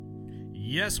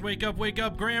Yes, wake up,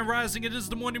 grand rising. It is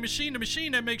the morning machine, the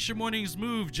machine that makes your mornings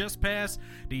move just past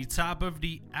the top of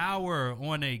the hour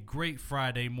on a great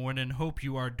Friday morning. Hope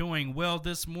you are doing well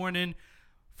this morning.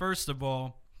 First of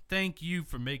all, thank you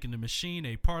for making the machine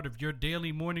a part of your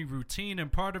daily morning routine.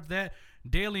 And part of that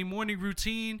daily morning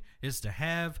routine is to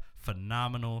have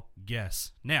phenomenal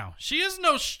guests. Now, she is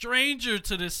no stranger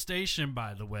to this station,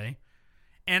 by the way.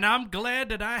 And I'm glad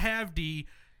that I have the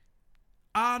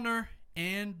honor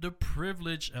and the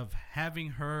privilege of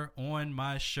having her on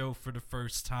my show for the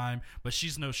first time. But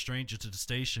she's no stranger to the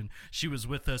station. She was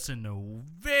with us in the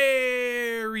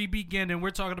very beginning.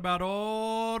 We're talking about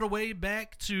all the way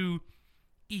back to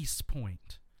East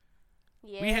Point.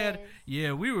 Yes.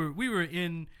 We were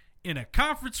in a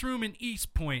conference room in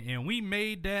East Point, and we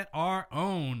made that our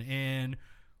own. And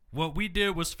what we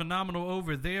did was phenomenal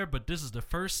over there, but this is the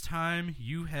first time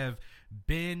you have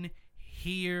been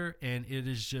here, and it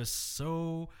is just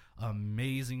so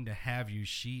amazing to have you.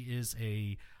 She is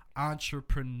a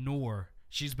entrepreneur.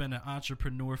 She's been an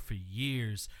entrepreneur for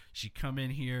years. She come in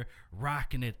here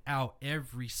rocking it out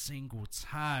every single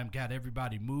time, got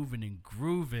everybody moving and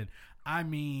grooving. I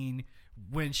mean,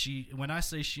 when I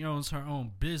say she owns her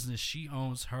own business, she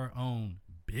owns her own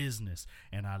business.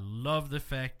 And I love the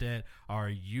fact that our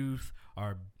youth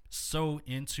are so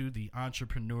into the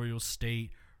entrepreneurial state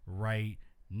right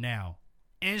now.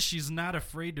 And she's not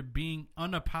afraid of being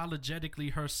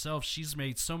unapologetically herself. She's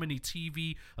made so many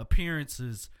TV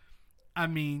appearances. I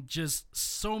mean, just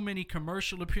so many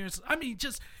commercial appearances. I mean,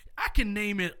 I can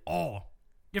name it all.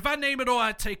 If I name it all,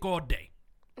 I'd take all day.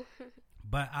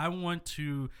 But I want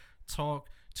to talk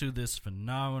to this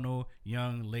phenomenal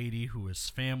young lady who is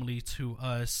family to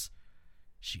us.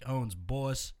 She owns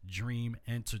Boss Dream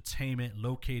Entertainment,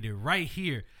 located right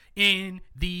here in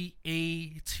the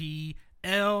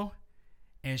ATL.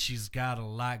 And she's got a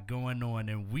lot going on.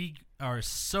 And we are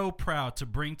so proud to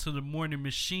bring to the morning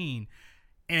machine.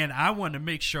 And I want to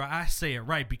make sure I say it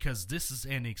right, because this is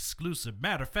an exclusive.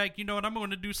 Matter of fact, you know what? I'm going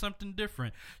to do something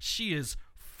different. She is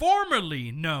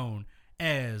formerly known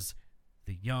as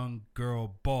the Young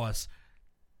Girl Boss.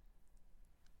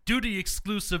 Do the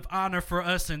exclusive honor for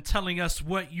us in telling us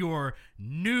what your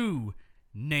new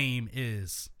name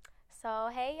is.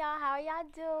 So, hey, y'all, how are y'all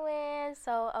doing?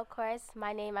 So, of course,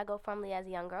 my name, I go formerly as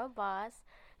Young Girl Boss.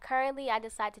 Currently, I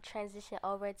decided to transition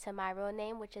over to my real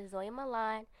name, which is Zoe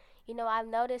Mulann. You know, I've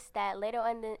noticed that later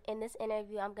on in this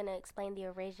interview, I'm going to explain the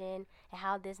origin and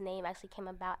how this name actually came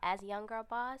about as Young Girl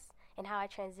Boss and how I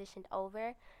transitioned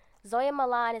over. Zoe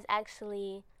Mulann is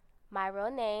actually my real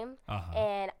name,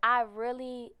 and I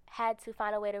really had to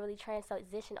find a way to really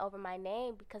transition over my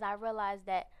name, because I realized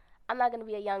that I'm not going to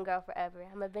be a young girl forever.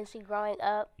 I'm eventually growing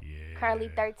up. Yeah. Currently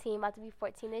 13, about to be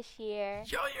 14 this year.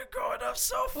 Yo, you're growing up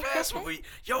so fast. when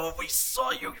we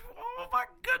saw you, oh my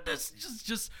goodness.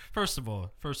 Just first of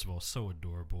all, so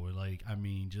adorable. Like, I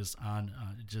mean,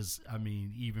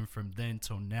 even from then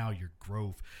till now, your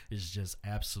growth is just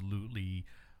absolutely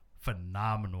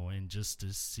phenomenal. And just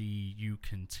to see you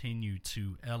continue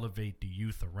to elevate the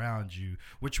youth around you,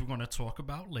 which we're going to talk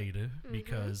about later,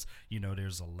 because you know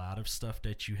there's a lot of stuff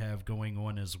that you have going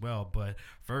on as well. But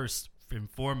first and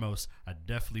foremost, I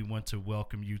definitely want to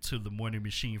welcome you to the morning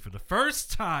machine for the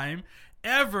first time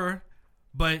ever.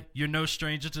 But you're no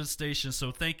stranger to the station,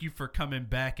 so thank you for coming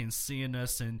back and seeing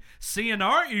us and seeing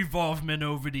our evolvement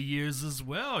over the years as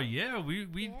well. Yeah,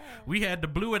 we had to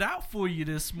blue it out for you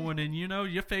this morning, you know,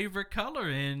 your favorite color.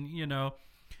 And, you know,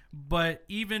 but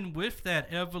even with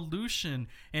that evolution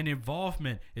and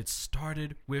involvement, it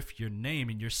started with your name.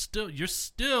 And you're still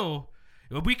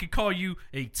well, we could call you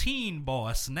a teen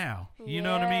boss now. You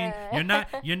know what I mean?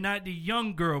 You're not the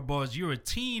young girl boss. You're a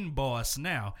teen boss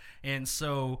now. And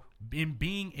so in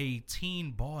being a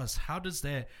teen boss, how does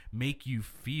that make you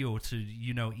feel to,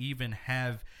 you know, even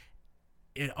have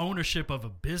an ownership of a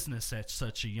business at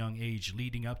such a young age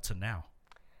leading up to now?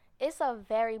 It's a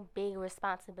very big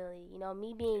responsibility. You know,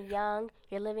 me being young,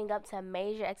 you're living up to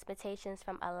major expectations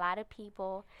from a lot of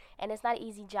people, and it's not an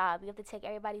easy job. You have to take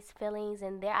everybody's feelings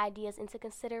and their ideas into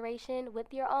consideration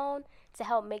with your own to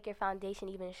help make your foundation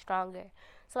even stronger.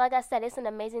 So like I said, it's an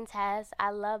amazing task. I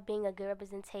love being a good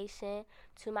representation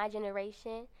to my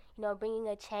generation, you know, bringing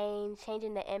a change,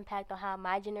 changing the impact on how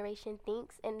my generation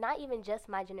thinks, and not even just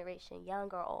my generation,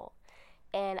 young or old.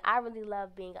 And I really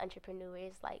love being an entrepreneur.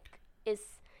 It's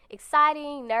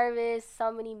exciting, nervous,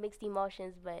 so many mixed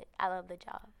emotions, but I love the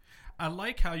job. I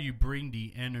like how you bring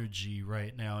the energy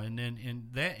right now, and then in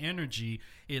that energy,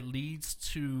 it leads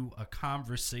to a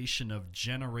conversation of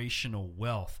generational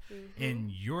wealth,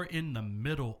 and you're in the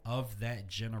middle of that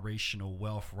generational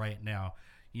wealth right now.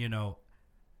 You know,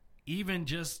 even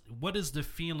just what is the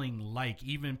feeling like,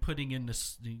 even putting in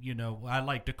this, I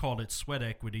like to call it sweat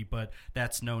equity, but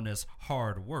that's known as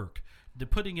hard work. The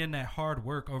putting in that hard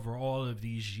work over all of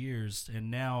these years,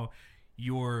 and now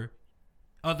your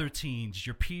other teens,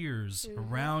 your peers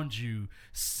around you,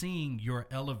 seeing your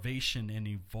elevation and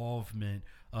evolvement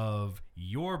of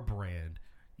your brand,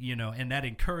 and that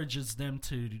encourages them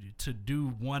to do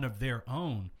one of their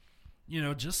own.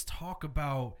 Just talk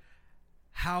about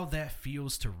how that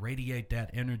feels to radiate that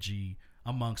energy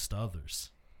amongst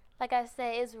others. Like I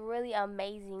said, it's really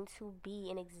amazing to be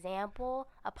an example,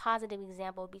 a positive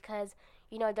example, because,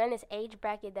 during this age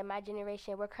bracket that my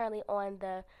generation, we're currently on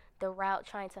the route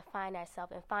trying to find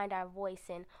ourselves and find our voice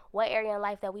and what area in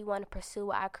life that we want to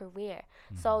pursue our career.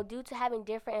 So due to having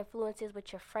different influences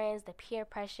with your friends, the peer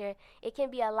pressure, it can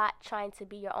be a lot trying to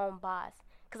be your own boss.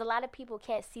 Because a lot of people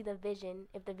can't see the vision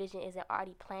if the vision isn't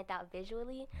already planned out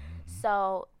visually.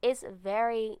 So it's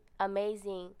very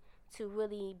amazing to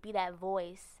really be that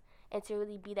voice and to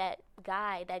really be that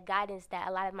guide, that guidance that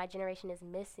a lot of my generation is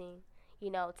missing,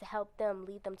 to help them,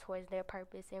 lead them towards their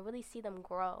purpose and really see them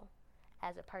grow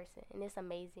as a person. And it's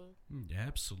amazing.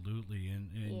 Absolutely.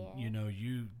 And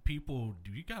you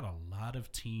got a lot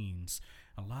of teens,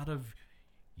 a lot of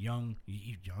young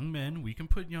men, we can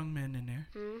put young men in there,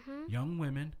 young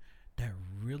women that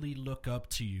really look up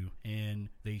to you, and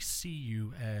they see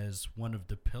you as one of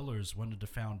the pillars, one of the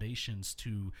foundations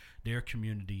to their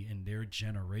community and their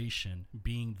generation,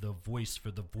 being the voice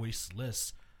for the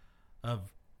voiceless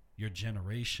of your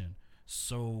generation.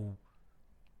 So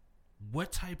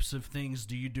what types of things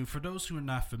do you do for those who are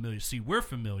not familiar? See, we're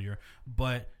familiar,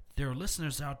 but there are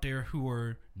listeners out there who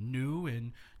are new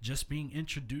and just being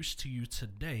introduced to you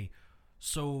today.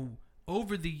 So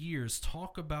over the years,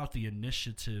 talk about the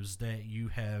initiatives that you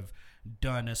have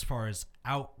done as far as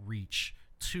outreach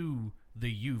to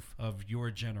the youth of your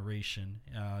generation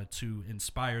to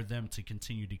inspire them to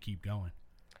continue to keep going.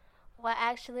 Well,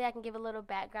 actually, I can give a little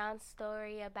background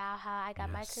story about how I got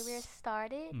my career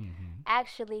started.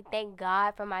 Actually, thank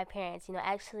God for my parents,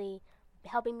 actually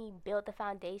helping me build the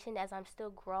foundation as I'm still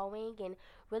growing and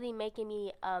really making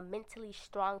me a mentally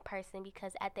strong person,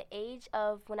 because at the age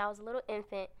of when I was a little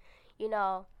infant,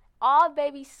 all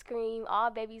babies scream,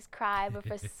 all babies cry, but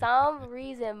for some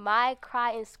reason my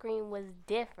cry and scream was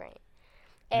different.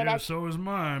 And so is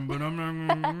mine, but I'm not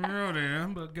going to go there.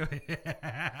 But go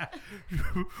ahead.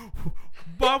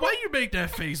 Bob, why you make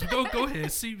that face? Go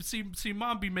ahead. See,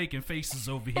 Mom be making faces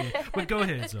over here. But go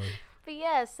ahead, Zoe. But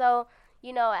yeah, so,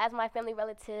 as my family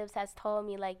relatives has told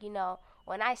me,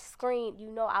 when I screamed,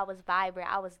 I was vibrant.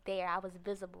 I was there. I was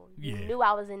visible. You knew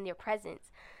I was in their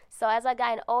presence. So as I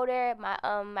got older,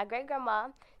 my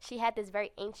great-grandma, she had this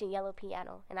very ancient yellow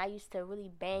piano, and I used to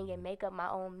really bang and make up my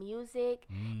own music.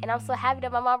 And I'm so happy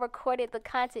that my mom recorded the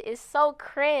content. It's so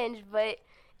cringe, but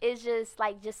it's just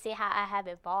see how I have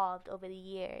evolved over the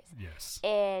years. Yes.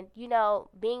 And,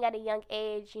 being at a young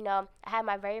age, I had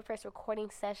my very first recording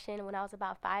session when I was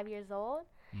about 5 years old.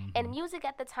 And music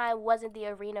at the time wasn't the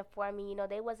arena for me.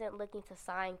 They wasn't looking to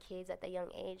sign kids at the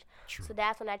young age. True. So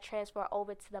that's when I transferred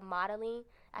over to the modeling.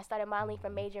 I started modeling for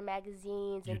major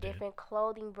magazines and different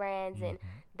clothing brands, and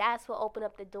that's what opened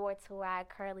up the door to where I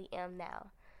currently am now.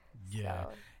 Yeah.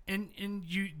 So. And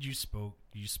you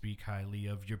speak highly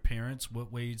of your parents.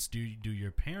 What ways do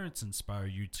your parents inspire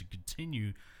you to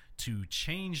continue to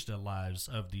change the lives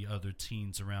of the other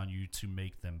teens around you to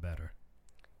make them better?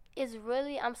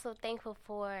 I'm so thankful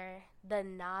for the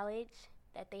knowledge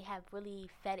that they have really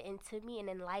fed into me and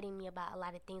enlightened me about a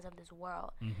lot of things of this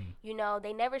world.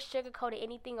 They never sugarcoated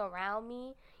anything around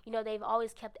me. They've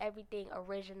always kept everything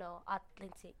original,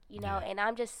 authentic, and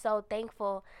I'm just so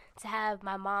thankful to have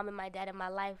my mom and my dad in my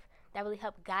life that really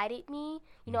helped guided me,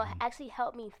 actually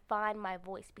helped me find my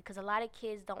voice, because a lot of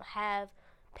kids don't have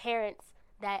parents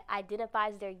that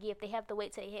identifies their gift. They have to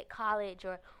wait till they hit college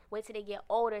or wait till they get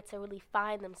older to really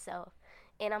find themselves.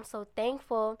 And I'm so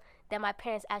thankful that my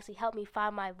parents actually helped me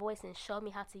find my voice and showed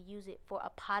me how to use it for a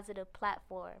positive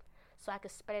platform so I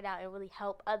could spread it out and really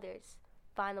help others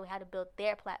find a way how to build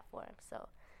their platform. So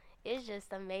it's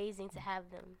just amazing to have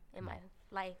them in my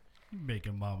life.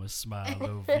 Making Mama smile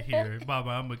over here. Mama,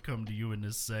 I'm going to come to you in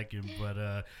a second.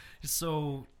 But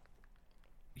so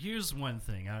here's one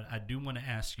thing. I do want to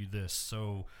ask you this.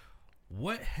 So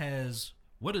what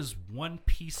is one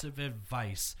piece of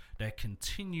advice that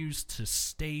continues to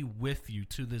stay with you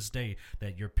to this day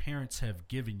that your parents have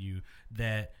given you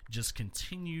that just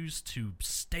continues to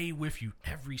stay with you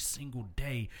every single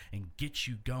day and get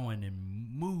you going and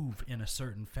move in a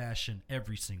certain fashion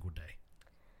every single day?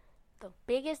 The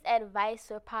biggest advice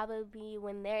would probably be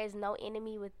when there is no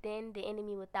enemy within, the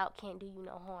enemy without can't do you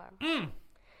no harm.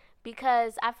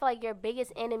 Because I feel like your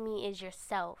biggest enemy is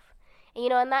yourself.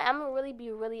 And, and I'm gonna really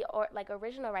be really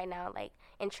original right now, like,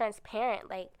 and transparent.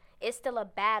 Like, it's still a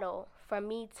battle for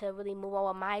me to really move on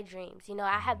with my dreams.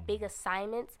 I have big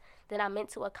assignments that I'm meant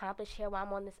to accomplish here while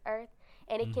I'm on this earth,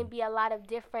 and it can be a lot of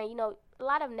different, a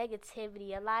lot of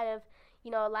negativity, a lot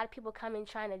of people coming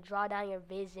trying to draw down your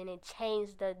vision and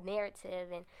change the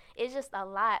narrative, and it's just a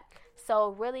lot. So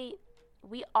really,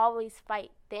 we always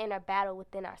fight the inner battle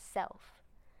within ourselves.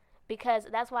 Because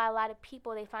that's why a lot of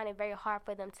people, they find it very hard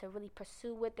for them to really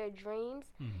pursue with their dreams,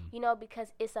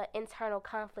 because it's an internal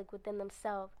conflict within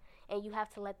themselves, and you have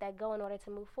to let that go in order to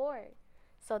move forward.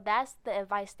 So that's the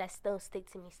advice that still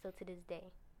sticks to me still to this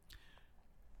day.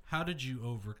 How did you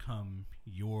overcome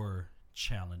your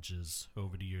challenges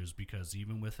over the years? Because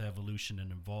even with evolution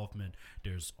and involvement,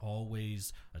 there's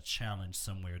always a challenge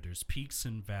somewhere. There's peaks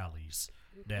and valleys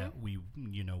that we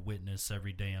witness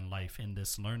every day in life, in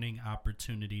this learning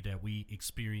opportunity that we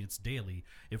experience daily,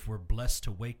 if we're blessed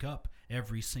to wake up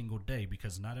every single day,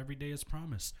 because not every day is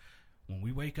promised. When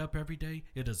we wake up every day,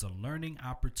 it is a learning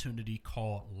opportunity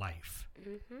called life.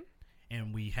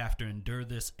 And we have to endure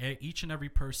this. Each and every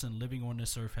person living on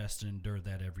this earth has to endure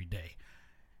that every day.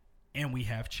 And we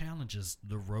have challenges.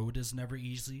 The road is never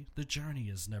easy. The journey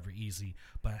is never easy.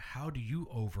 But how do you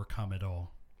overcome it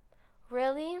all?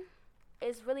 Really?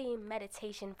 It's really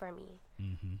meditation for me.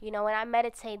 When I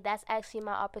meditate, that's actually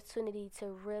my opportunity to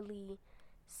really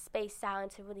space out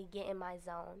and to really get in my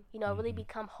zone. Really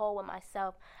become whole with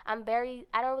myself. I don't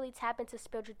really tap into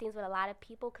spiritual things with a lot of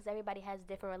people because everybody has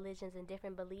different religions and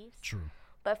different beliefs. True.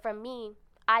 But for me,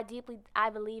 I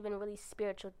believe in really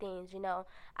spiritual things.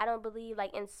 I don't believe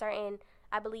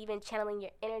I believe in channeling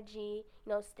your energy,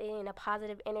 staying in a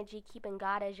positive energy, keeping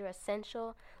God as your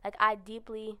essential. Like, I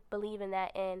deeply believe in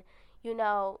that. And,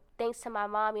 thanks to my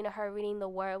mom, her reading the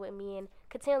word with me and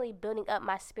continually building up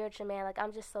my spiritual man. Like,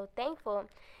 I'm just so thankful.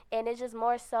 And it's just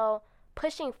more so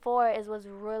pushing forward is what's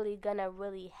really gonna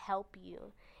really help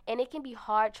you. And it can be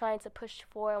hard trying to push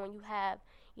forward when you have,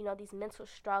 these mental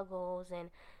struggles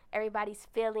and everybody's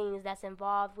feelings that's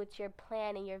involved with your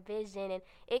plan and your vision, and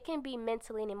it can be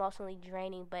mentally and emotionally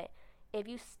draining. But if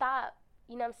you stop,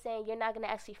 you're not going to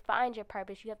actually find your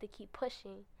purpose. You have to keep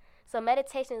pushing. So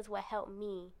meditation is what helped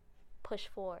me push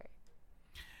forward.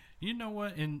 You know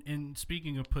what? And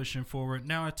speaking of pushing forward,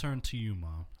 now I turn to you,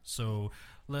 Mom. So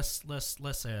let's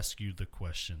ask you the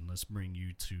question. Let's bring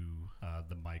you to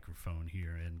the microphone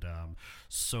here. And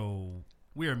so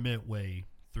we're midway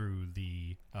through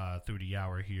the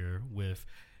hour here with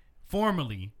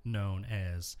formerly known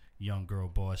as Young Girl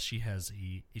Boss. She has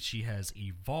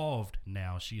evolved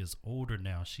now. She is older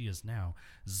now. She is now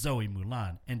Zoe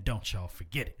Mulann, and don't y'all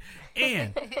forget it.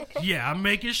 And yeah, I'm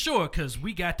making sure, because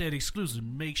we got that exclusive.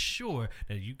 Make sure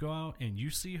that you go out and you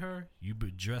see her, you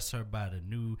address her by the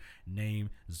new name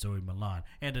Zoe Mulann.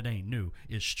 And it ain't new,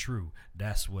 it's true.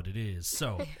 That's what it is.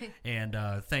 So, and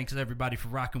thanks everybody for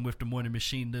rocking with the Morning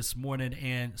Machine this morning.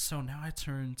 And so now I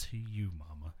turn to you,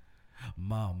 Mama,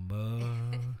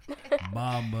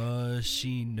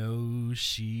 she knows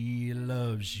she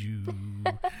loves you.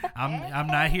 I'm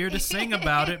not here to sing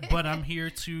about it, but I'm here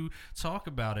to talk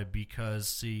about it, because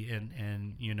see,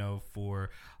 and for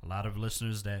a lot of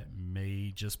listeners that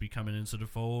may just be coming into the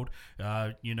fold,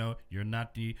 you're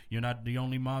not the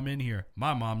only mom in here.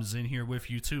 My mom is in here with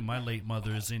you too. My late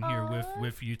mother is in here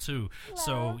with you too.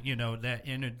 So that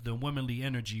the womanly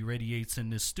energy radiates in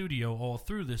this studio, all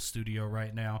through this studio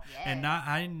right now. Yes. And now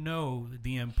I know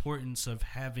the importance of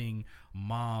having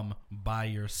mom by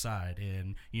your side.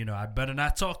 And I better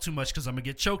not talk too much, because I'm gonna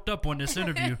get choked up on this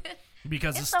interview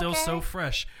because it's still so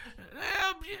fresh.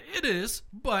 It is,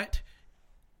 but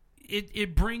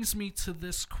it brings me to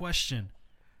this question: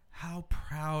 how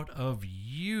proud of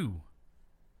you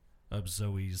of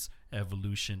Zoe's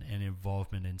evolution and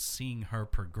involvement, and seeing her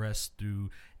progress through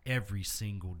every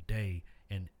single day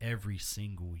and every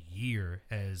single year,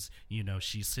 as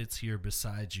she sits here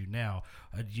beside you now.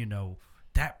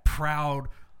 That proud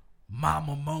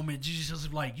mama moment,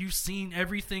 just like, you've seen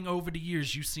everything over the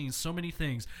years, you've seen so many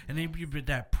things, and then you've been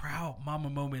that proud mama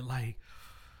moment, like,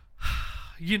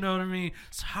 you know what I mean?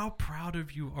 So how proud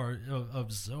of you are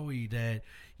of Zoe, that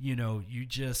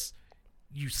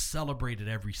you celebrate it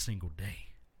every single day.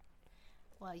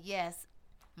 Well, yes,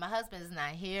 my husband is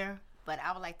not here, but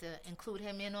I would like to include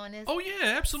him in on this. Oh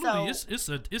yeah, absolutely.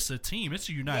 So, it's a team. It's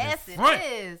a united front.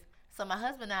 Yes, it is. So my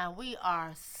husband and I, we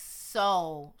are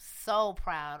so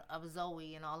proud of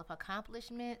Zoe and all of her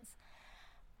accomplishments.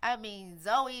 I mean,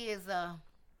 Zoe is a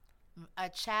a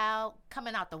child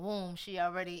coming out the womb, she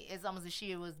already, it's almost as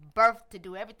she was birthed to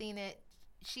do everything that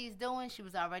she's doing. She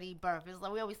was already birthed. It's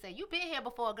like we always say, you've been here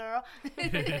before, girl.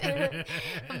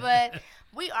 But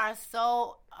we are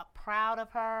so proud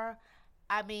of her.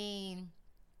 I mean,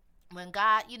 when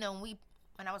God,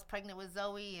 when I was pregnant with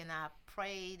Zoe and I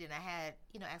prayed and I had,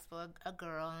 asked for a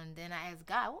girl, and then I asked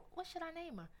God, what should I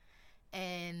name her?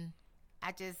 And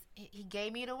he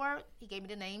gave me the word, he gave me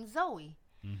the name Zoe.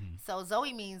 Mm-hmm. So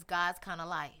Zoe means God's kind of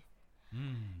life.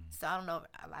 So I don't know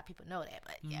if a lot of people know that,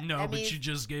 but yeah. No, but you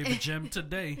just gave a gem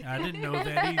today. I didn't know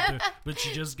that either, but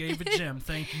you just gave a gem.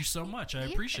 Thank you so much. I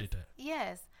appreciate that.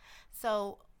 Yes.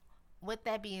 So with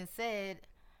that being said,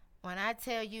 when I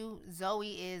tell you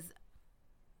Zoe is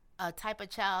a type of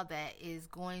child that is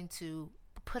going to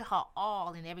put her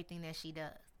all in everything that she does.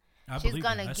 She's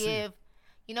going to give,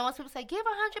 most people say, give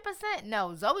 100%.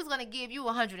 No, Zoe's going to give you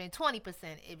 120%.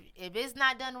 If it's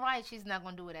not done right, she's not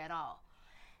going to do it at all.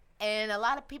 And a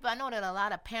lot of people, I know that a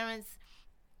lot of parents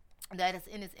that is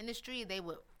in this industry, they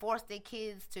would force their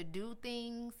kids to do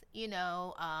things,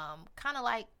 kind of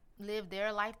like live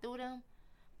their life through them.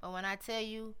 But when I tell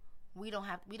you, we don't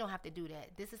have to do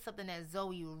that. This is something that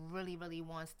Zoe really, really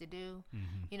wants to do.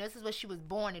 Mm-hmm. This is what she was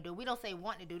born to do. We don't say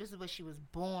want to do. This is what she was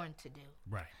born to do.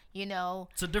 Right.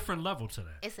 It's a different level to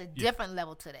that. It's a different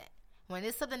level to that. When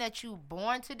it's something that you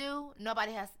born to do,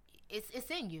 nobody has.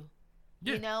 It's in you.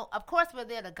 Yeah. Of course we're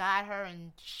there to guide her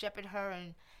and shepherd her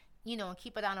and and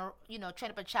keep it on a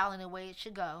train up a child in the way it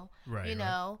should go. Right.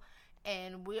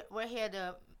 And we're here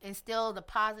to instill the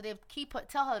positive.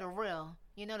 Tell her the real.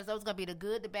 There's always going to be the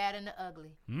good, the bad, and the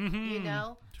ugly.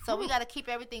 Mm-hmm. So we got to keep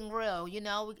everything real.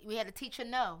 We had to teach her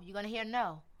no. You're going to hear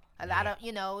no. A lot of,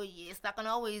 it's not going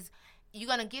to always, you're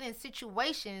going to get in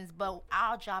situations, but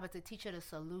our job is to teach her the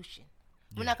solution.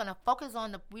 We're not going to focus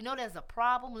on we know there's a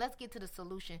problem. Let's get to the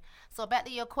solution. So back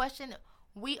to your question,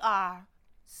 we are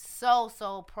so,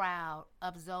 so proud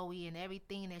of Zoe and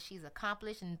everything that she's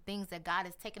accomplished and things that God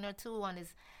has taken her to on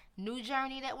this new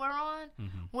journey that we're on.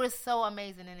 Mm-hmm. We're so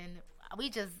amazing. And we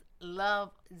just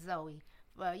love Zoe,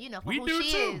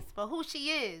 for who she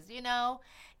is,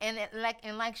 and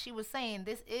like she was saying,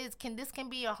 this can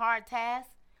be a hard task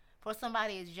for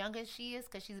somebody as young as she is,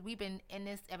 because we've been in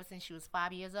this ever since she was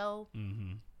 5 years old,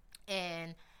 mm-hmm.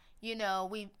 And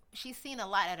she's seen a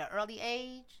lot at an early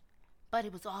age, but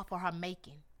it was all for her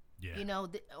making. Yeah.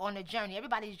 On the journey,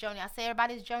 everybody's journey. I say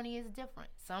everybody's journey is different.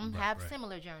 Some have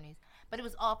similar journeys, but it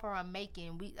was all for her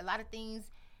making. A lot of things.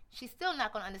 She's still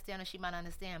not going to understand, or she might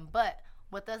understand, but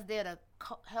with us there to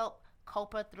help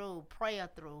cope her through, pray her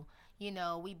through,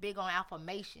 we big on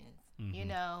affirmations,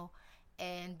 mm-hmm.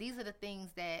 And these are the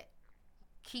things that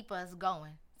keep us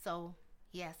going. So,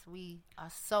 yes, we are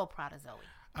so proud of Zoe.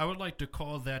 I would like to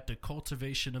call that the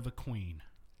cultivation of a queen.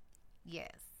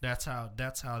 Yes. That's how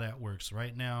that works.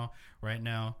 Right now,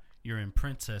 you're in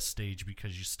princess stage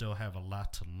because you still have a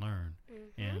lot to learn,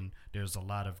 mm-hmm. and there's a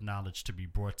lot of knowledge to be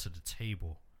brought to the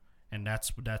table. And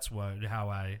that's how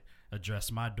I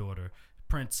address my daughter,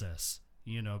 princess,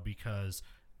 because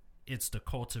it's the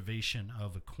cultivation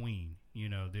of a queen.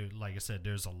 Like I said,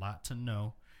 there's a lot to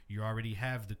know. You already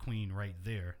have the queen right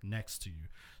there next to you.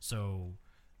 So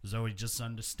Zoe, just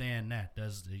understand that.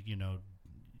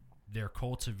 They're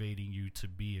cultivating you to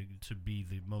be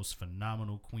the most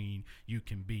phenomenal queen you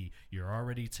can be. You're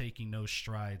already taking those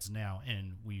strides now,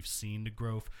 and we've seen the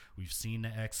growth. We've seen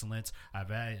the excellence. I've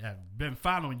been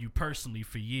following you personally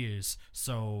for years,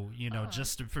 so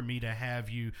just for me to have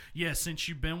you, since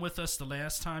you've been with us the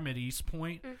last time at East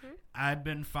Point, mm-hmm. I've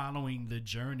been following the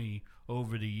journey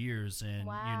over the years, and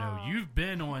wow. You've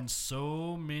been on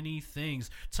so many things.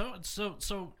 So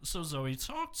Zoe,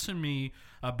 talk to me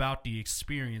about the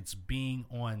experience being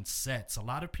on sets. A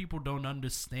lot of people don't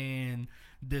understand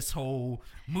this whole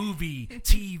movie,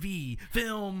 TV,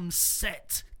 film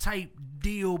set type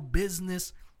deal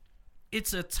business.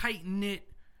 It's a tight-knit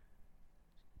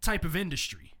type of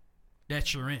industry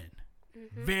that you're in.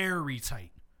 Mm-hmm. Very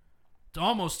tight.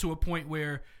 Almost to a point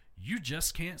where you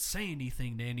just can't say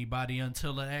anything to anybody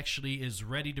until it actually is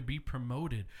ready to be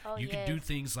promoted. You can do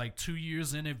things like 2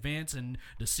 years in advance, and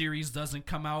the series doesn't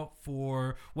come out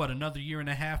for another year and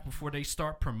a half before they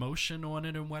start promotion on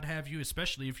it and what have you,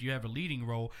 especially if you have a leading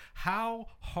role. How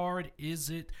hard is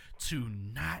it to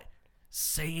not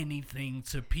say anything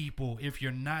to people if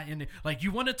you're not in it? Like,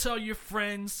 you want to tell your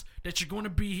friends that you're going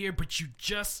to be here, but you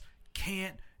just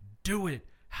can't do it.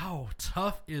 How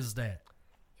tough is that?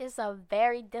 It's a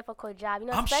very difficult job,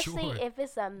 especially sure. if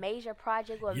it's a major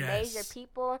project with major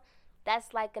people.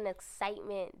 That's like an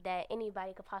excitement that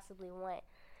anybody could possibly want.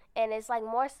 And it's like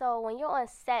more so when you're on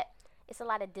set, it's a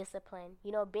lot of discipline.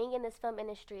 You know, being in this film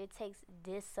industry, it takes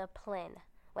discipline.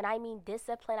 When I mean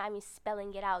discipline, I mean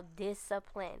spelling it out,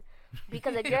 discipline.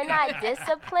 Because if you're not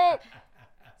disciplined,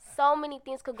 so many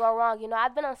things could go wrong. You know,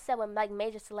 I've been on set with like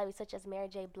major celebrities such as Mary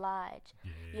J. Blige,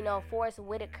 you know, Forrest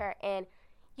Whitaker, and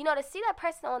you know, to see that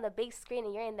person on the big screen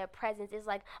and you're in their presence is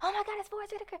like, oh my God, it's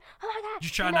Forrest Whitaker. Oh my God. You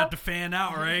try not to fan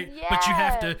out, right? Yeah. But you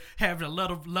have to have a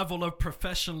level of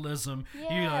professionalism.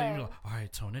 Yeah. You're like, all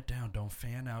right, tone it down. Don't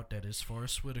fan out. That is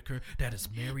Forrest Whitaker. That is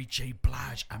Mary J.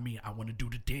 Blige. I mean, I want to do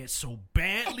the dance so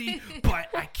badly, but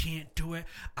I can't do it.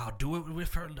 I'll do it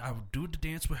with her. I'll do the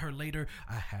dance with her later.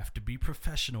 I have to be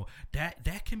professional.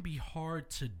 That can be hard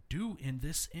to do in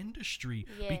this industry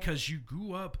because you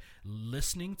grew up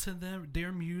listening to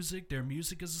their music. Their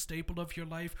music is a staple of your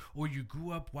life, or you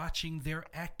grew up watching their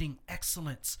acting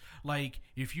excellence. Like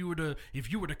if you were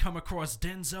to come across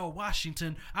Denzel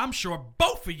Washington, I'm sure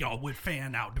both of y'all would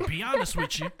fan out, to be honest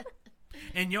with you.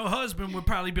 And your husband would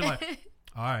probably be like,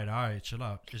 all right, chill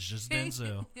out. It's just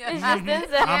Denzel.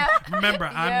 Remember,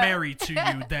 I'm married to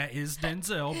you. That is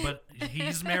Denzel, but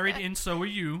he's married and so are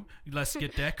you. Let's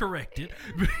get that corrected.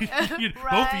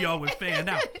 Both of y'all would fan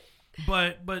out.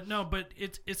 But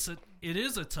it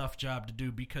is a tough job to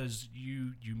do because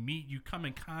you come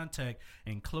in contact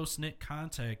and close-knit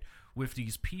contact with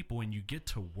these people and you get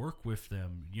to work with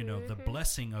them, you know, the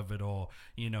blessing of it all,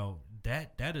 you know,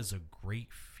 that is a great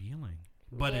feeling.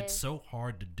 But it's so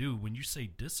hard to do. When you say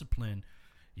discipline,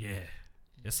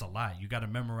 it's a lot. You got to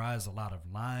memorize a lot of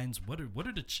lines. What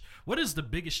is the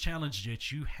biggest challenge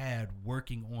that you had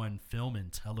working on film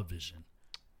and television?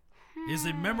 Is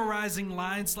it memorizing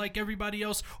lines like everybody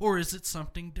else, or is it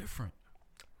something different?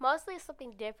 Mostly it's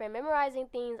something different. Memorizing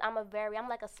things, I'm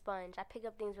like a sponge. I pick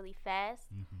up things really fast.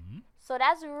 Mm-hmm. So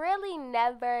that's really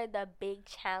never the big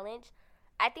challenge.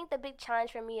 I think the big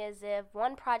challenge for me is if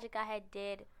one project I had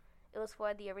did, it was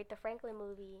for the Aretha Franklin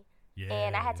movie. Yeah.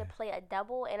 And I had to play a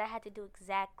double, and I had to do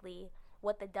exactly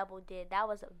what the double did. That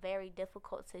was very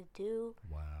difficult to do.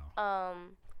 Wow.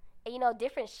 And, you know,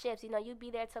 different shifts. You know, you'd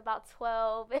be there till about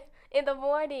 12 in the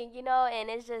morning, you know, and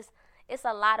it's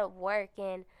a lot of work.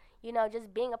 And, you know,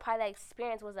 just being a part of that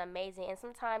experience was amazing. And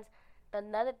sometimes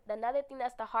another thing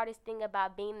that's the hardest thing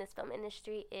about being in this film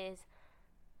industry is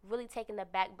really taking the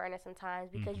back burner sometimes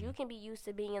because you can be used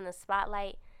to being in the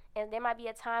spotlight, and there might be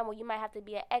a time where you might have to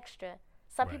be an extra.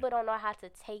 Some people don't know how to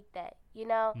take that, you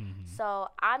know? Mm-hmm. So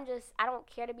I don't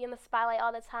care to be in the spotlight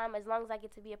all the time. As long as I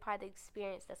get to be a part of the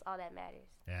experience, that's all that matters.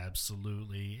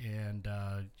 Absolutely. And,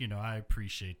 you know, I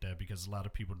appreciate that because a lot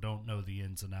of people don't know the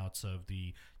ins and outs of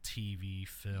the TV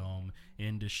film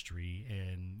industry.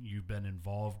 And you've been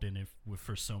involved in it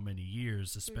for so many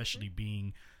years, especially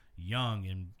being young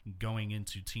and going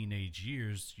into teenage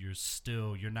years.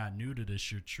 You're not new to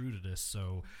this, you're true to this.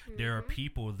 So there are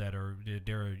people there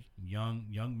are young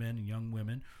men and young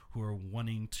women who are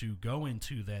wanting to go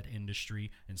into that industry,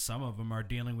 and some of them are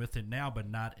dealing with it now, but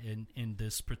not in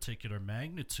this particular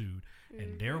magnitude.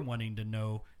 And they're wanting to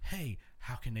know, hey,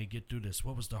 how can they get through this?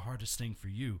 What was the hardest thing for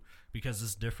you? Because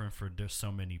it's different for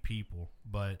so many people.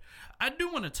 But I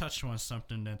do want to touch on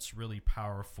something that's really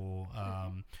powerful.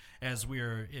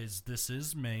 This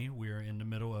is May. We're in the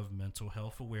middle of Mental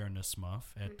Health Awareness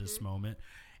Month at this moment.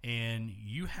 And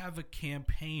you have a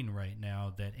campaign right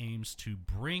now that aims to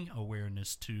bring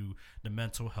awareness to the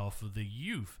mental health of the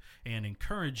youth and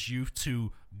encourage youth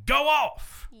to go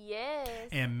off. Yes.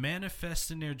 And manifest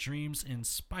in their dreams in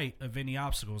spite of any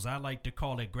obstacles. I like to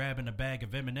call it grabbing a bag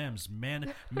of M&Ms,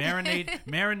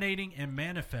 marinating and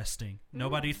manifesting.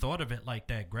 Nobody thought of it like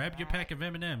that. Grab your pack of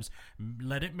M&Ms,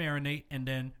 let it marinate, and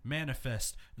then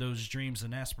manifest those dreams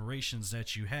and aspirations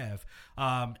that you have.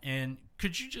 And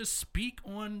could you just speak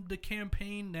on the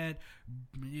campaign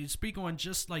speak on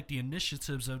just like the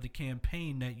initiatives of the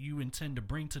campaign that you intend to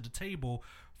bring to the table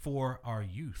for our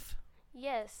youth?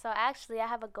 Yes, so actually I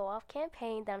have a Go Off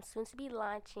campaign that I'm soon to be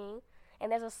launching,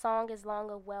 and there's a song As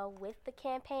Long as Well with the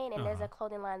campaign, and there's a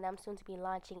clothing line that I'm soon to be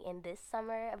launching in this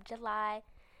summer of July.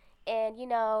 And, you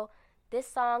know, this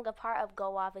song, a part of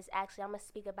Go Off, is actually, I'm going to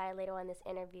speak about it later on in this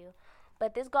interview,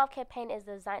 but this Go Off campaign is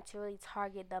designed to really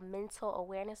target the mental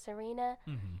awareness arena.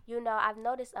 You know, I've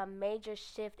noticed a major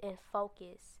shift in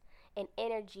focus and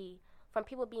energy from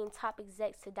people being top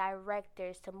execs to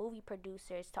directors to movie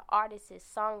producers to artists,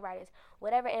 songwriters,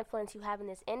 whatever influence you have in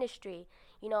this industry.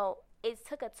 You know, it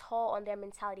took a toll on their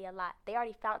mentality a lot. They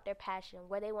already found their passion,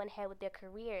 where they went ahead with their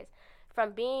careers.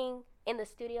 From being in the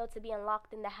studio to being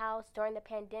locked in the house during the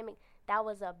pandemic, that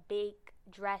was a big,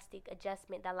 drastic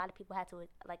adjustment that a lot of people had to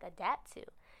adapt to.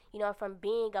 You know, from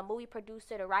being a movie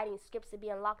producer to writing scripts to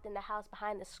being locked in the house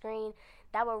behind the screen,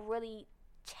 that would really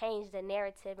change the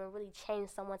narrative and really change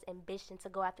someone's ambition to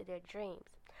go after their dreams.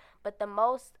 But the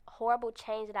most horrible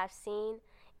change that I've seen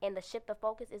in the shift of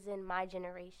focus is in my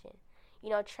generation.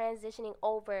 Transitioning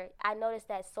over, I noticed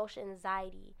that social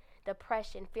anxiety,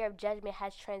 depression, fear of judgment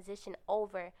has transitioned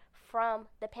over from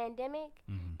the pandemic.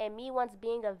 And me once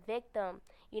being a victim,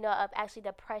 of actually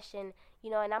depression,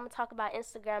 and I'm going to talk about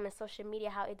Instagram and social media,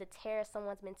 how it deters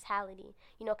someone's mentality,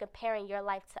 comparing your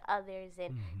life to others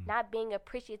and not being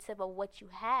appreciative of what you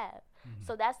have.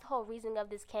 So that's the whole reason of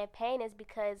this campaign, is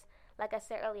because, like I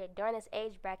said earlier, during this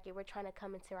age bracket, we're trying to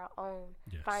come into our own,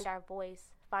 find our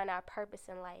voice, find our purpose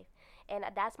in life. And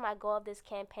that's my goal of this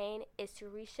campaign, is to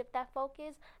reshift that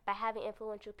focus by having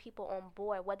influential people on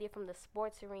board, whether you're from the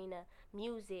sports arena,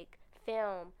 music,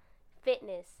 film,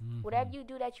 fitness, whatever you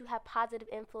do that you have positive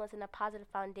influence and a positive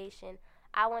foundation.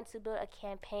 I want to build a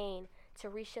campaign to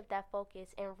reshift that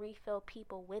focus and refill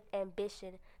people with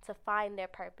ambition to find their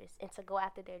purpose and to go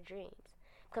after their dreams.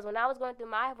 Because when I was going through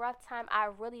my rough time, I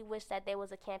really wish that there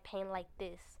was a campaign like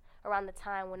this around the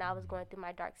time when I was going through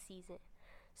my dark season.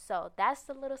 So that's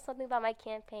a little something about my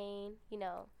campaign,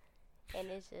 and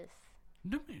it's just...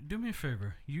 Do me a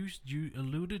favor. You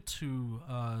alluded to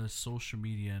social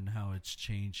media and how it's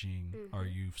changing our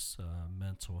youth's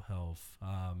mental health.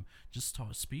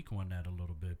 Speak on that a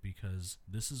little bit, because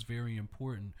this is very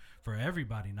important for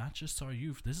everybody, not just our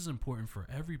youth. This is important for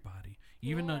everybody,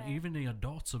 even the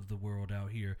adults of the world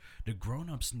out here. The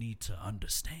grown-ups need to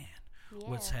understand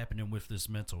what's happening with this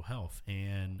mental health,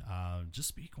 and just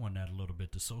speak on that a little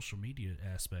bit, the social media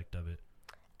aspect of it.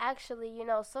 Actually,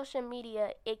 social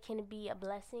media, it can be a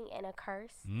blessing and a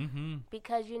curse,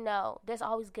 because, there's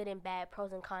always good and bad,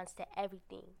 pros and cons to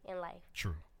everything in life.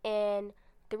 True. And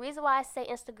the reason why I say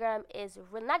Instagram is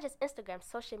not just Instagram,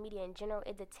 social media in general,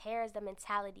 it deters the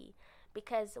mentality,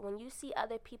 because when you see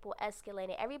other people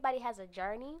escalating, everybody has a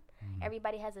journey,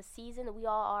 everybody has a season, we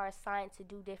all are assigned to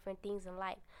do different things in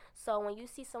life. So when you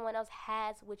see someone else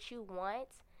has what you want,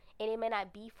 and it may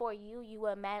not be for you, you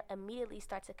will immediately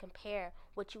start to compare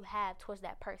what you have towards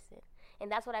that person.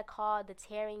 And that's what I call the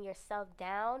tearing yourself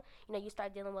down. You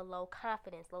start dealing with low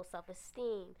confidence, low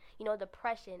self-esteem,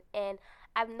 depression. And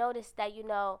I've noticed that,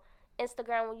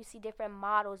 Instagram, when you see different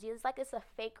models, it's like it's a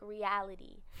fake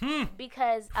reality.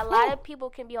 Because a lot of people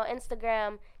can be on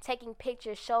Instagram taking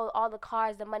pictures, show all the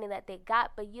cars, the money that they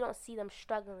got, but you don't see them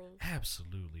struggling.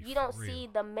 Absolutely. You don't see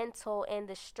the mental and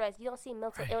the stress. You don't see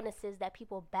mental illnesses that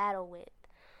people battle with.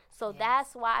 So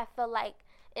that's why I feel like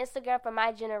Instagram for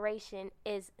my generation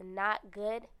is not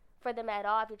good for them at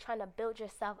all if you're trying to build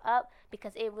yourself up,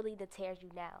 because it really deters you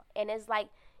now. And it's like,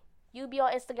 you be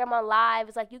on Instagram on live.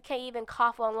 It's like you can't even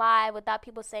cough on live without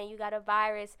people saying you got a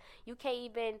virus. You can't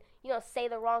even, say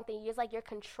the wrong thing. It's like you're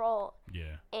controlled.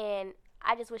 Yeah. And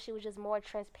I just wish it was just more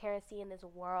transparency in this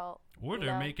world. Or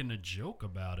they're making a joke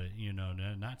about it.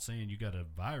 They're not saying you got a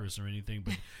virus or anything,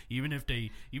 but even if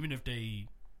they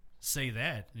say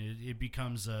that, it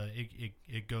becomes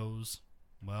it goes.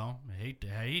 Well, I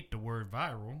hate the word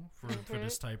viral for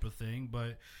this type of thing,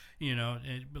 but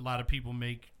a lot of people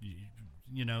make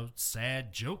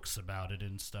sad jokes about it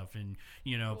and stuff. And,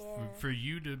 for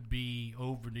you to be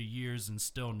over the years and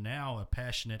still now a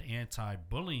passionate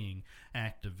anti-bullying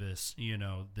activist,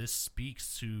 this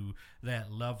speaks to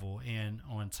that level. And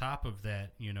on top of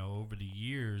that, over the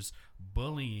years,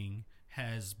 bullying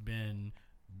has been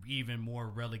even more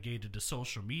relegated to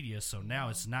social media. So now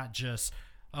it's not just,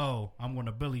 oh, I'm going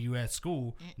to bully you at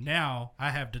school. Now I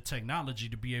have the technology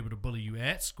to be able to bully you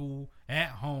at school, at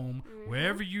home,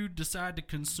 wherever you decide to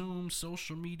consume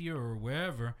social media or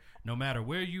wherever. No matter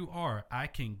where you are, I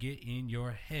can get in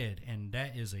your head. And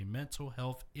that is a mental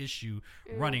health issue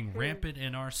running rampant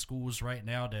in our schools right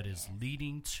now that is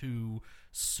leading to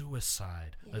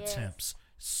suicide attempts.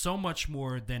 So much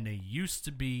more than they used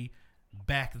to be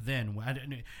back then.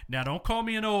 Now, don't call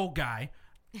me an old guy.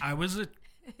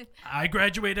 I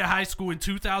graduated high school in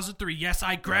 2003. Yes,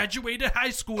 I graduated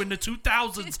high school in the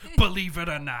 2000s, believe it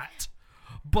or not.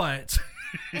 But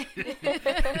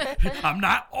I'm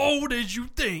not old as you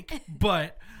think.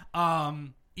 But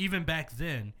even back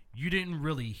then, you didn't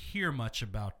really hear much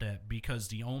about that, because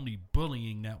the only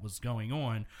bullying that was going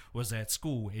on was at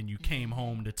school, and you came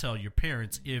home to tell your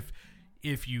parents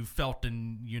if you felt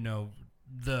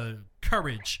the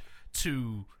courage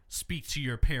to speak to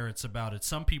your parents about it.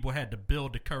 Some people had to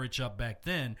build the courage up back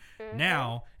then.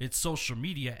 Now it's social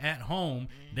media at home.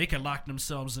 They can lock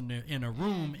themselves in a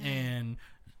room, and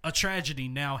a tragedy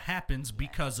now happens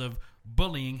because of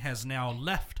bullying has now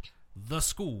left the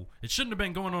school. It shouldn't have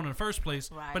been going on in the first place,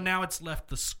 but now it's left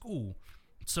the school.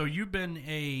 So you've been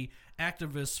a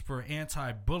activist for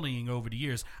anti-bullying over the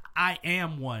years. I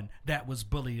am one that was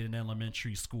bullied in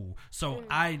elementary school, so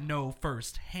I know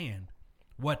firsthand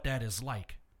what that is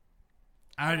like.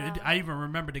 I even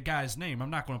remember the guy's name.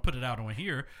 I'm not going to put it out on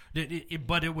here,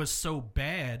 but it was so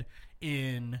bad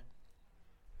in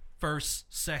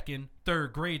first, second,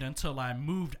 third grade until I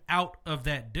moved out of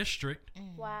that district.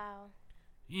 Wow.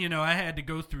 You know, I had to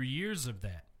go through years of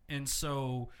that. And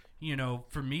so, you know,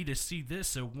 for me to see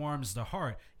this, it warms the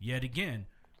heart. Yet again,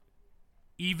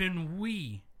 even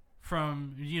we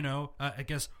from, you know, I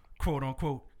guess, quote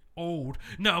unquote, old.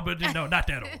 No, but no, not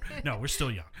that old. No, we're still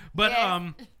young.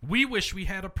 But we wish we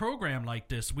had a program like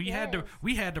this. We had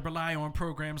to rely on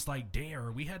programs like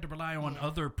DARE. We had to rely on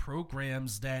other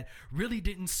programs that really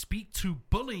didn't speak to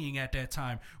bullying at that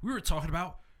time. We were talking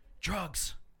about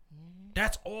drugs.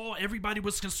 That's all everybody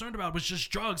was concerned about, was just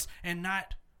drugs and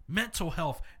not mental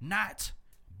health, not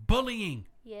bullying.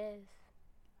 Yes.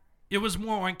 It was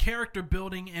more on character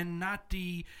building and not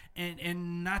the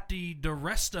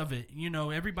rest of it. You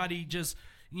know, everybody just,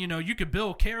 you know, you could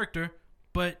build character,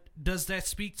 but does that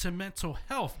speak to mental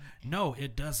health? No,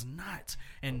 it does not.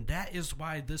 And that is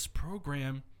why this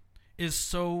program is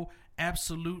so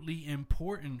absolutely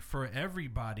important for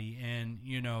everybody. And,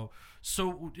 you know,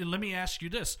 so let me ask you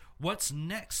this. What's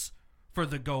next for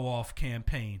the Go Off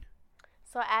campaign?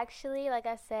 So actually, like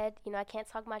I said, you know, I can't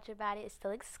talk much about it. It's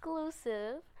still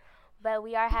exclusive. But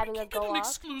we are having a go off.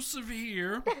 Exclusive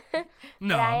here.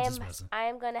 No, I'm just messing. I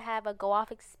am going to have a go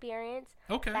off experience.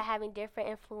 Okay. By having different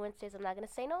influencers. I'm not going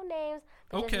to say no names.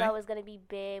 But just know it's going to be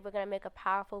big. We're going to make a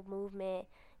powerful movement.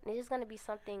 And it's just going to be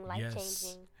something life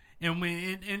changing. And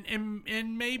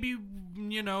maybe,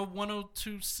 you know,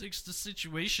 1026 the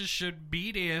situation should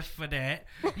be there for that.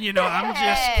 You know, I'm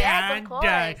just kind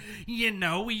of, you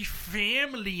know, we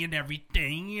family and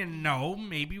everything, you know,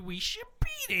 maybe we should be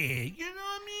there. You know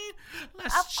what I mean?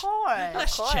 Let's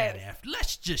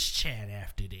just chat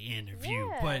after the interview.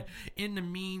 Yeah. But in the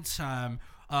meantime,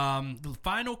 the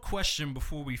final question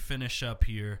before we finish up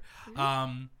here,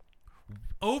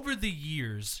 over the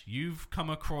years, you've come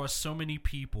across so many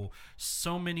people,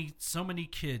 so many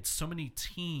kids, so many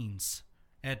teens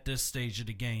at this stage of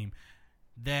the game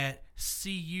that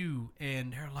see you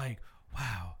and they're like,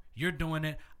 wow, you're doing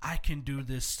it. I can do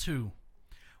this too.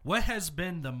 What has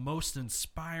been the most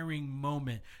inspiring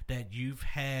moment that you've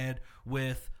had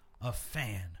with a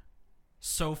fan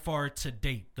so far to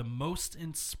date? The most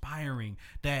inspiring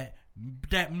that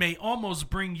may almost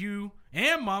bring you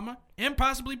and mama and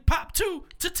possibly pop too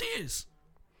to tears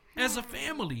as a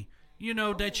family, you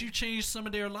know, that you changed some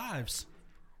of their lives.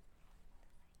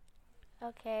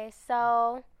 Okay,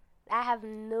 so I have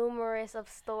numerous of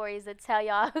stories to tell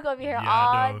y'all. We're going to be here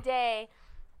all day.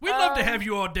 We'd love to have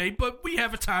you all day, but we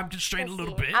have a time constraint a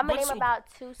little bit. I'm going to name about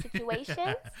 2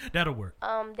 situations. That'll work.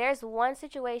 There's one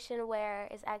situation where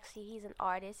it's actually, he's an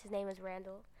artist. His name is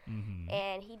Randall.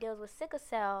 And he deals with sickle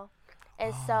cell.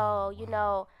 And so, you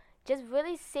know, just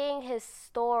really seeing his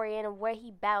story and where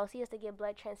he battles. He has to get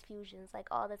blood transfusions, like,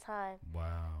 all the time.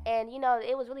 Wow. And, you know,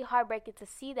 it was really heartbreaking to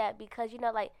see that because, you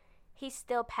know, like, he's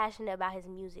still passionate about his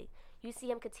music. You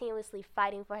see him continuously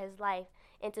fighting for his life.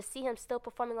 And to see him still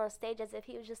performing on stage as if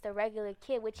he was just a regular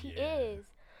kid, which he is.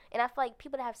 And I feel like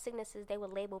people that have sicknesses, they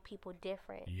would label people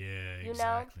different. Yeah, you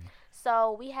exactly. know?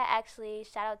 So we had actually,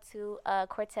 shout out to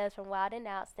Cortez from Wild and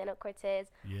Out, Stand Up Cortez.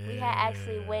 Yeah. We had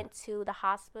actually went to the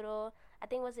hospital. I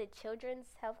think, was it Children's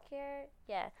Healthcare?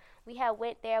 Yeah. We had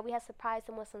went there. We had surprised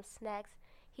him with some snacks.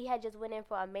 He had just went in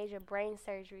for a major brain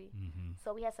surgery.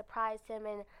 So we had surprised him,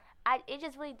 and it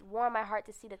just really warmed my heart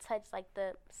to see the touch, like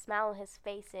the smile on his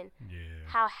face and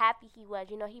how happy he was.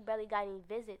 You know, he barely got any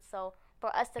visits. So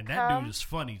for us to come. That dude is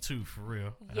funny, too, for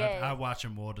real. Yes. I watch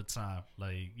him all the time.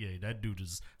 Like, yeah, that dude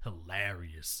is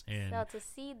hilarious. And so to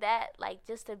see that, like,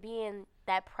 just to be in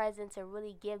that presence and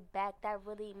really give back, that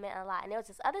really meant a lot. And there was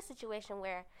this other situation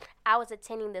where I was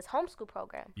attending this homeschool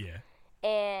program. Yeah.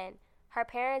 And her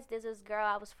parents, this girl,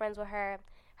 I was friends with her.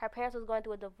 Her parents was going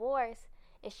through a divorce.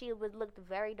 And she would look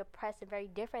very depressed and very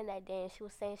different that day. And she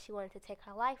was saying she wanted to take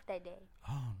her life that day.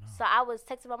 Oh, no. So I was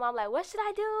texting my mom, like, what should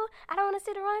I do? I don't want to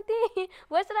say the wrong thing.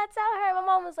 What should I tell her? My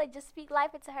mom was like, just speak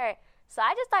life into her. So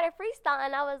I just started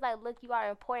freestyling. I was like, look, you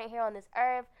are important here on this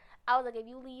earth. I was like, if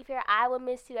you leave here, I will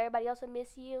miss you. Everybody else will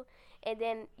miss you. And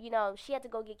then, you know, she had to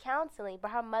go get counseling. But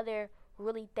her mother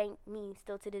really thanked me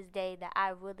still to this day that I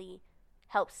really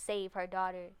helped save her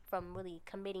daughter from really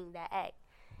committing that act.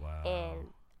 Wow. And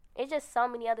it's just so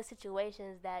many other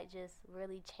situations that just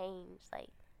really changed. Like,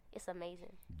 it's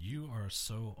amazing. You are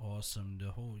so awesome.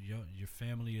 The whole your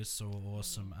family is so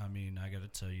awesome. I mean, I got to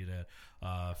tell you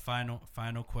that.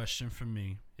 Final question for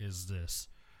me is this: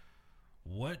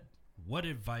 what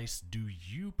advice do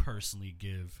you personally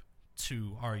give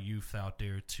to our youth out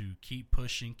there to keep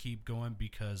pushing, keep going?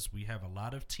 Because we have a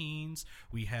lot of teens,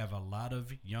 we have a lot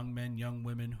of young men, young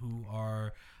women who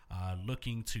are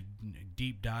looking to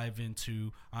deep dive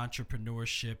into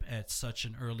entrepreneurship at such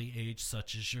an early age,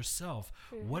 such as yourself.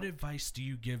 Mm-hmm. What advice do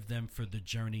you give them for the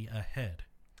journey ahead?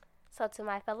 So to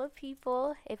my fellow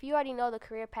people, if you already know the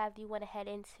career path you want to head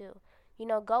into,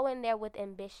 go in there with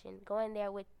ambition, go in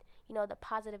there with, the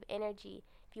positive energy.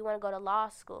 If you want to go to law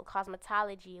school,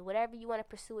 cosmetology, whatever you want to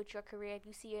pursue with your career, if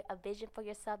you see a vision for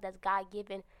yourself that's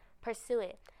God-given, pursue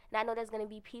it. And I know there's going to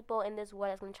be people in this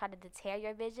world that's going to try to deter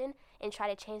your vision and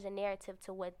try to change the narrative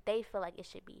to what they feel like it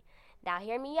should be. Now,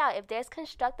 hear me out. If there's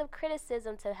constructive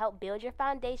criticism to help build your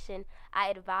foundation, I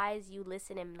advise you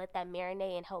listen and let that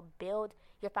marinate and help build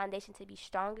your foundation to be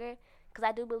stronger. Because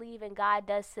I do believe in God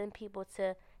does send people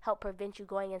to help prevent you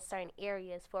going in certain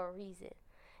areas for a reason.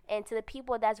 And to the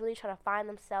people that's really trying to find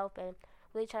themselves and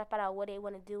really trying to find out what they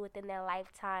want to do within their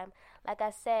lifetime, like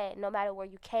I said, no matter where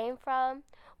you came from,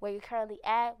 where you're currently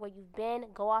at, where you've been,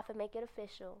 go off and make it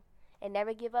official. And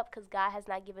never give up, because God has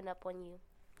not given up on you.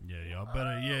 Y'all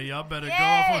better go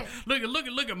off.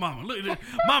 Look at Mama. Look at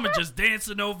Mama just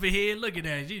dancing over here. Look at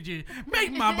that.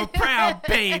 Make Mama proud,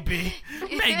 baby.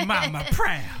 Make Mama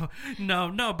proud.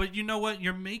 No, but you know what?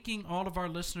 You're making all of our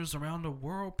listeners around the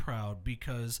world proud,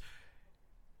 because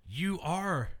you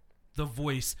are the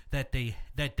voice that they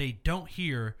don't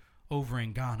hear over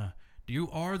in Ghana.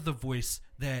 You are the voice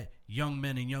that young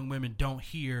men and young women don't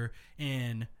hear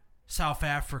in South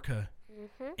Africa.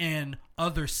 Mm-hmm. And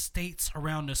other states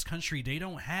around this country. They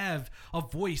don't have a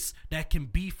voice that can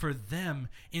be for them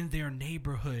in their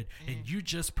neighborhood. And you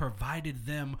just provided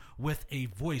them with a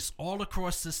voice all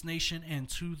across this nation and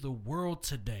to the world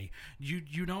today.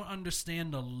 You don't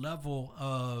understand the level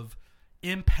of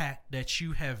impact that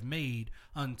you have made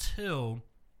until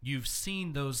you've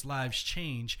seen those lives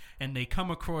change, and they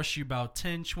come across you about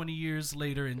 10, 20 years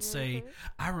later and say,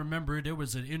 I remember there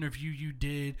was an interview you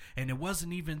did, and it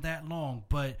wasn't even that long,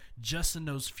 but just in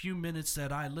those few minutes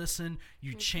that I listened,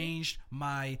 you changed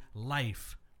my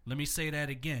life. Let me say that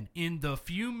again. In the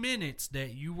few minutes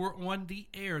that you were on the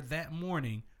air that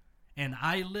morning and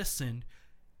I listened,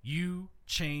 you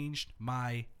changed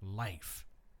my life.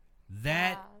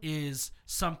 That is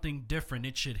something different.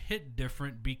 It should hit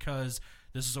different, because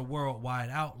this is a worldwide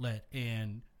outlet,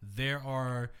 and there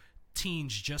are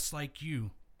teens just like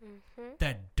you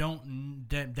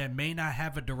that may not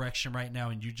have a direction right now,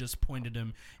 and you just pointed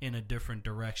them in a different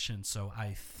direction. So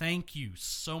I thank you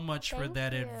so much for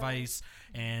that advice,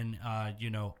 and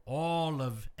all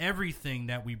of everything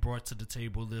that we brought to the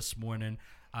table this morning.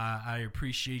 I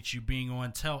appreciate you being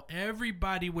on. Tell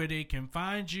everybody where they can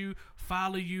find you,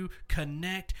 follow you,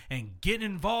 connect, and get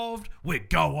involved with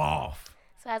Go Off.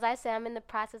 So as I said, I'm in the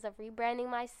process of rebranding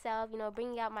myself,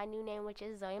 bringing out my new name, which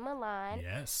is Zoe Mulann.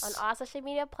 Yes. On all social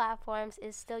media platforms,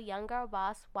 it's still Young Girl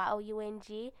Boss,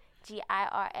 YOUNG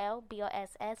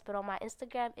GIRLBOSS. But on my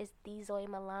Instagram, it's the Zoe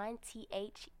Mulann,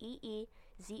 TheeZoeMulann,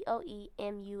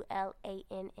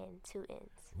 2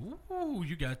 N's. Ooh,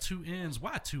 you got 2 N's.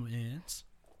 Why 2 N's?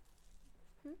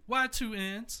 Why 2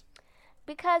 N's?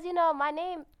 Because, my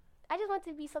name, I just want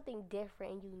to be something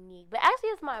different and unique. But actually,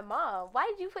 it's my mom. Why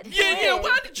did you put 2 N's? Yeah,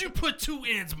 why did you put 2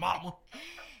 N's, Mama?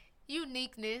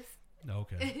 Uniqueness.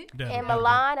 Okay. And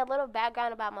Mulann, a little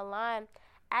background about Mulann.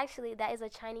 Actually, that is a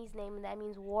Chinese name, and that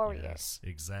means warrior. Yes,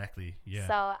 exactly. Yeah.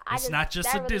 So it's not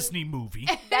just a Disney movie.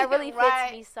 That really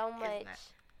fits me so much.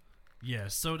 Yeah,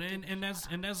 so and that's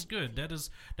good. That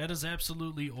is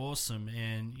absolutely awesome.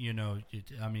 And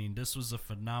this was a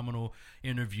phenomenal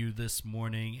interview this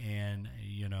morning. And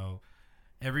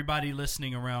everybody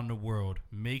listening around the world,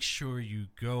 make sure you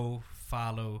go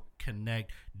follow,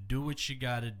 connect, do what you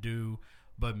got to do,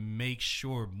 but make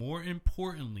sure, more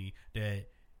importantly, that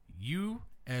you,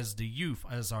 as the youth,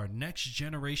 as our next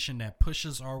generation that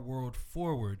pushes our world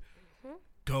forward,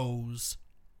 goes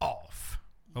off.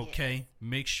 Okay, yes.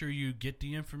 Make sure you get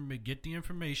the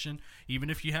information, even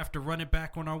if you have to run it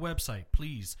back on our website.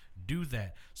 Please do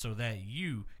that so that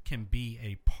you can be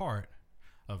a part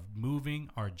of moving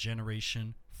our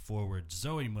generation forward.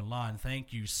 Zoe Mulann,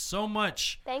 thank you so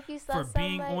much. Thank you for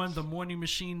being on the Morning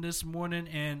Machine this morning,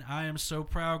 and I am so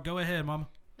proud. Go ahead, Mama.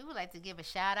 We would like to give a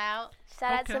shout out.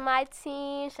 Shout out to my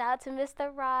team. Shout out to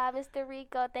Mr. Rob, Mr.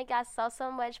 Rico. Thank y'all so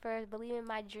much for believing in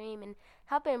my dream and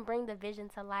helping bring the vision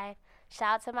to life.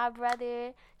 shout out to my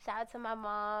brother, shout out to my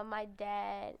mom, my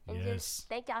dad, and Yes. just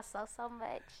thank y'all so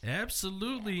much.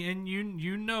 Absolutely, and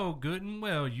you know good and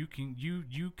well you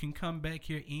can come back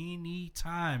here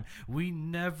anytime. We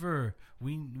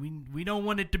don't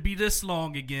want it to be this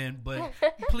long again, but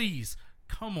please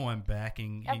come on back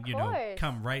and you know,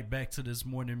 come right back to this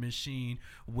morning machine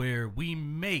where we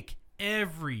make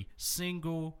every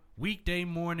single weekday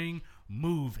morning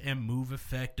move and move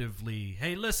effectively.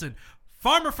 Hey, listen,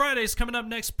 Farmer Fridays coming up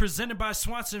next, presented by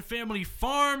Swanson Family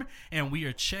Farm, and we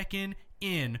are checking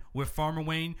in with Farmer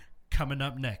Wayne coming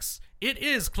up next. It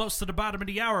is close to the bottom of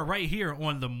the hour right here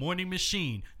on the Morning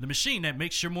Machine, the machine that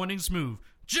makes your mornings move.